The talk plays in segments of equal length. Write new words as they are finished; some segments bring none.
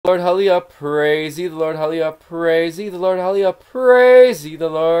Lord, hallelujah, praise ye the Lord, hallelujah, praise ye the Lord, hallelujah, praise ye the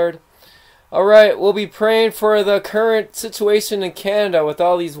Lord. Alright, we'll be praying for the current situation in Canada with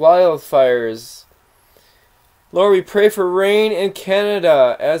all these wildfires. Lord, we pray for rain in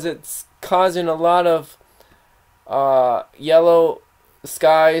Canada as it's causing a lot of yellow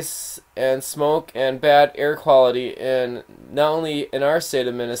skies and smoke and bad air quality in not only in our state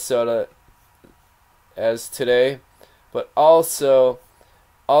of Minnesota as today, but also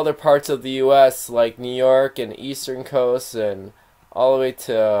other parts of the U.S. like New York and the Eastern Coast and all the way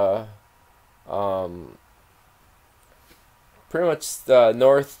to pretty much the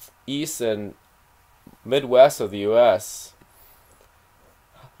northeast and Midwest of the U.S.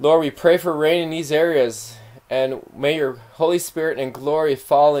 Lord, we pray for rain in these areas, and may your Holy Spirit and glory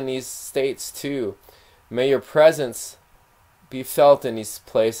fall in these states too. May your presence be felt in these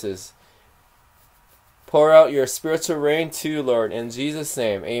places. Pour out your spiritual rain too, Lord, in Jesus'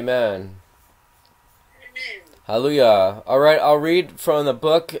 name, amen. Amen. Hallelujah. Alright, I'll read from the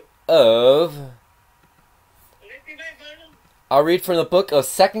book of... I'll read from the book of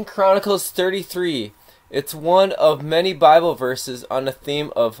 2 Chronicles 33. It's one of many Bible verses on the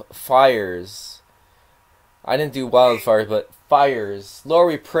theme of fires. I didn't do wildfires, but fires. Lord,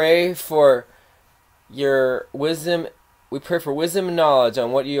 we pray for your wisdom. We pray for wisdom and knowledge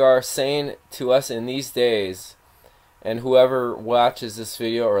on what you are saying to us in these days. And whoever watches this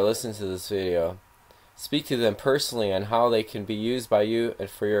video or listens to this video, speak to them personally on how they can be used by you and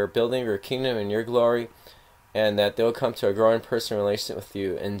for your building of your kingdom and your glory, and that they'll come to a growing personal relationship with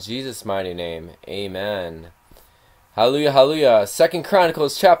you. In Jesus' mighty name, amen. Hallelujah, hallelujah. 2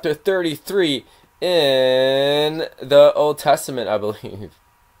 Chronicles chapter 33 in the Old Testament, I believe.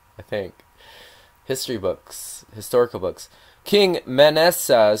 I think. History books, historical books. King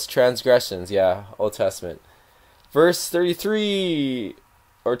Manasseh's transgressions, yeah, Old Testament. Verse 33,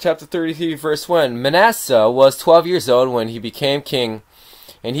 or chapter 33, verse 1. Manasseh was 12 years old when he became king,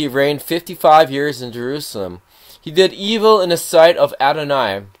 and he reigned 55 years in Jerusalem. He did evil in the sight of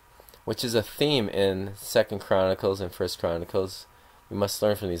Adonai, which is a theme in 2 Chronicles and 1 Chronicles. We must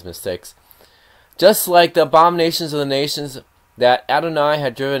learn from these mistakes. Just like the abominations of the nations that Adonai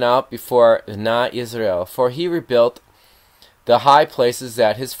had driven out before Bnei-Yisrael, for he rebuilt the high places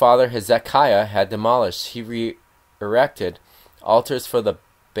that his father Hezekiah had demolished. He re-erected altars for the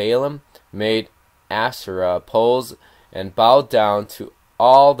Baalim, made Asherah poles, and bowed down to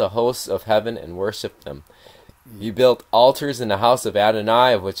all the hosts of heaven and worshipped them. He built altars in the house of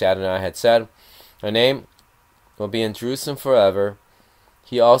Adonai, of which Adonai had said, "My name will be in Jerusalem forever."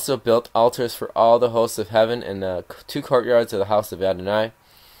 He also built altars for all the hosts of heaven in the two courtyards of the house of Adonai.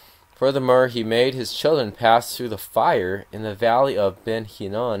 Furthermore, he made his children pass through the fire in the valley of Ben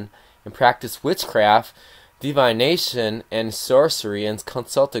Hinnom, and practiced witchcraft, divination, and sorcery, and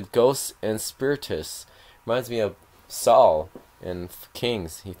consulted ghosts and spiritists. Reminds me of Saul in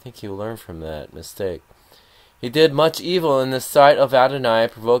Kings. You think he'll learn from that mistake. He did much evil in the sight of Adonai,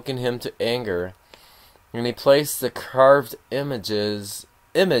 provoking him to anger. And he placed the carved image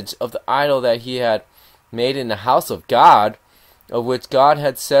of the idol that he had made in the house of God, of which God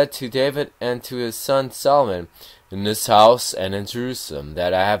had said to David and to his son Solomon, "In this house and in Jerusalem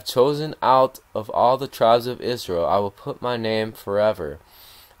that I have chosen out of all the tribes of Israel, I will put my name forever.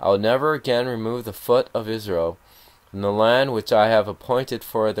 I will never again remove the foot of Israel from the land which I have appointed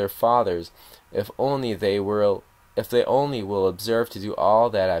for their fathers, if they only will observe to do all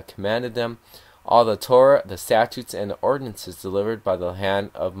that I have commanded them, all the Torah, the statutes, and the ordinances delivered by the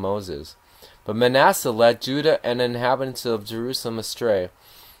hand of Moses." But Manasseh led Judah and the inhabitants of Jerusalem astray,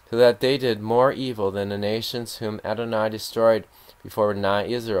 so that they did more evil than the nations whom Adonai destroyed before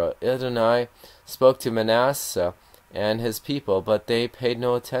Bnei-Yisrael. Adonai spoke to Manasseh and his people, but they paid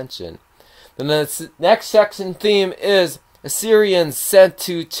no attention. The next section theme is Assyrians sent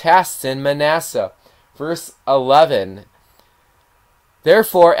to chasten Manasseh. Verse 11.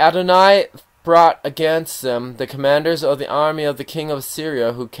 Therefore Adonai brought against them the commanders of the army of the king of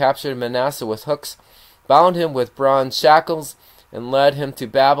Assyria, who captured Manasseh with hooks, bound him with bronze shackles, and led him to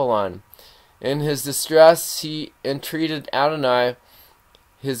Babylon. In his distress he entreated Adonai,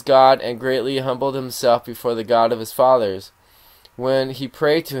 his God, and greatly humbled himself before the God of his fathers. When he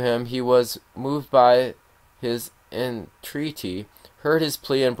prayed to him, he was moved by his entreaty, heard his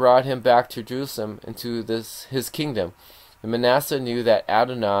plea, and brought him back to Jerusalem into his kingdom. And Manasseh knew that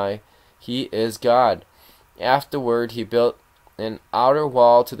Adonai, he is God. Afterward he built an outer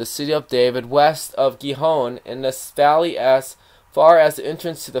wall to the city of David west of Gihon in this valley as far as the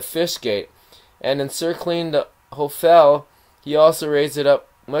entrance to the fish gate, and encircling the Hophel he also raised it up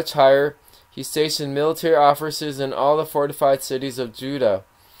much higher. He stationed military officers in all the fortified cities of Judah.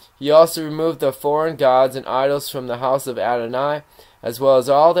 He also removed the foreign gods and idols from the house of Adonai, as well as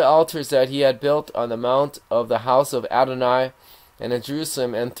all the altars that he had built on the mount of the house of Adonai and in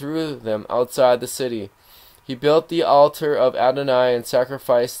Jerusalem, and threw them outside the city. He built the altar of Adonai and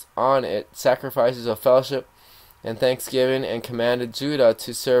sacrificed on it sacrifices of fellowship and thanksgiving, and commanded Judah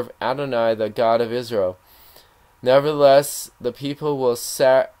to serve Adonai, the God of Israel. Nevertheless, the people will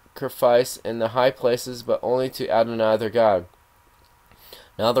sacrifice in the high places, but only to Adonai their God.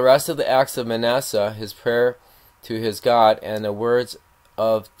 Now the rest of the acts of Manasseh, his prayer to his God, and the words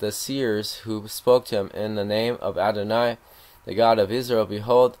of the seers who spoke to him in the name of Adonai, the God of Israel,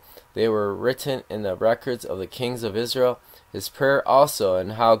 behold, they were written in the records of the kings of Israel, his prayer also,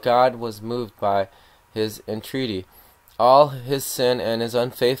 and how God was moved by his entreaty, all his sin and his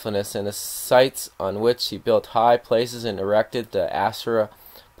unfaithfulness, and the sites on which he built high places and erected the Asherah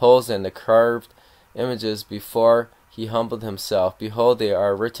poles and the carved images before he humbled himself. Behold, they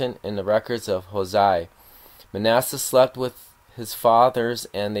are written in the records of Hosea. Manasseh slept with his fathers,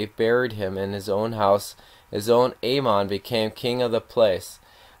 and they buried him in his own house. His own Amon became king of the place.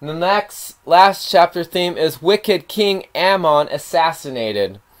 And the last chapter theme is wicked King Amon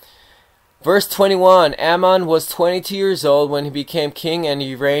assassinated. Verse 21, Amon was 22 years old when he became king, and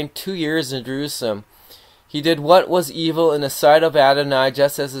he reigned 2 years in Jerusalem. He did what was evil in the sight of Adonai,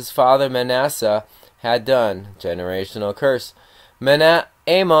 just as his father Manasseh had done. Generational curse.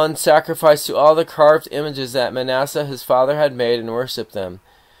 Amon sacrificed to all the carved images that Manasseh his father had made, and worshipped them.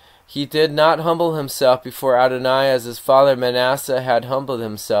 He did not humble himself before Adonai as his father Manasseh had humbled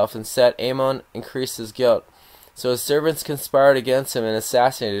himself. Instead, Amon increased his guilt. So his servants conspired against him and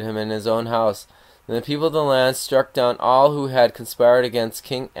assassinated him in his own house. Then the people of the land struck down all who had conspired against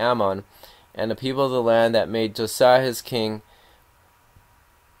King Amon, and the people of the land that made Josiah his king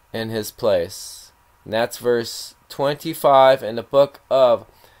in his place. And that's verse 25 in the book of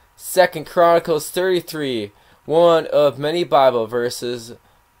 2 Chronicles 33, one of many Bible verses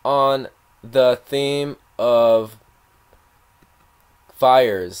on the theme of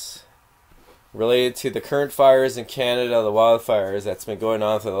fires, related to the current fires in Canada, the wildfires that's been going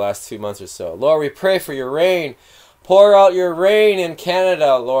on for the last 2 months or so. Lord, we pray for your rain. Pour out your rain in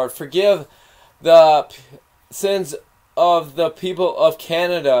Canada, Lord. Forgive the sins of the people of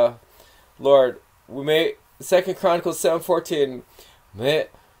Canada, Lord. We may 2 Chronicles 7:14.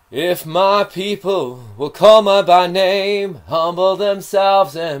 If my people will call by name, humble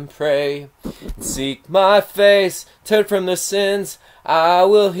themselves and pray, seek my face, turn from their sins, I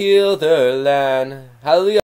will heal their land. Hallelujah.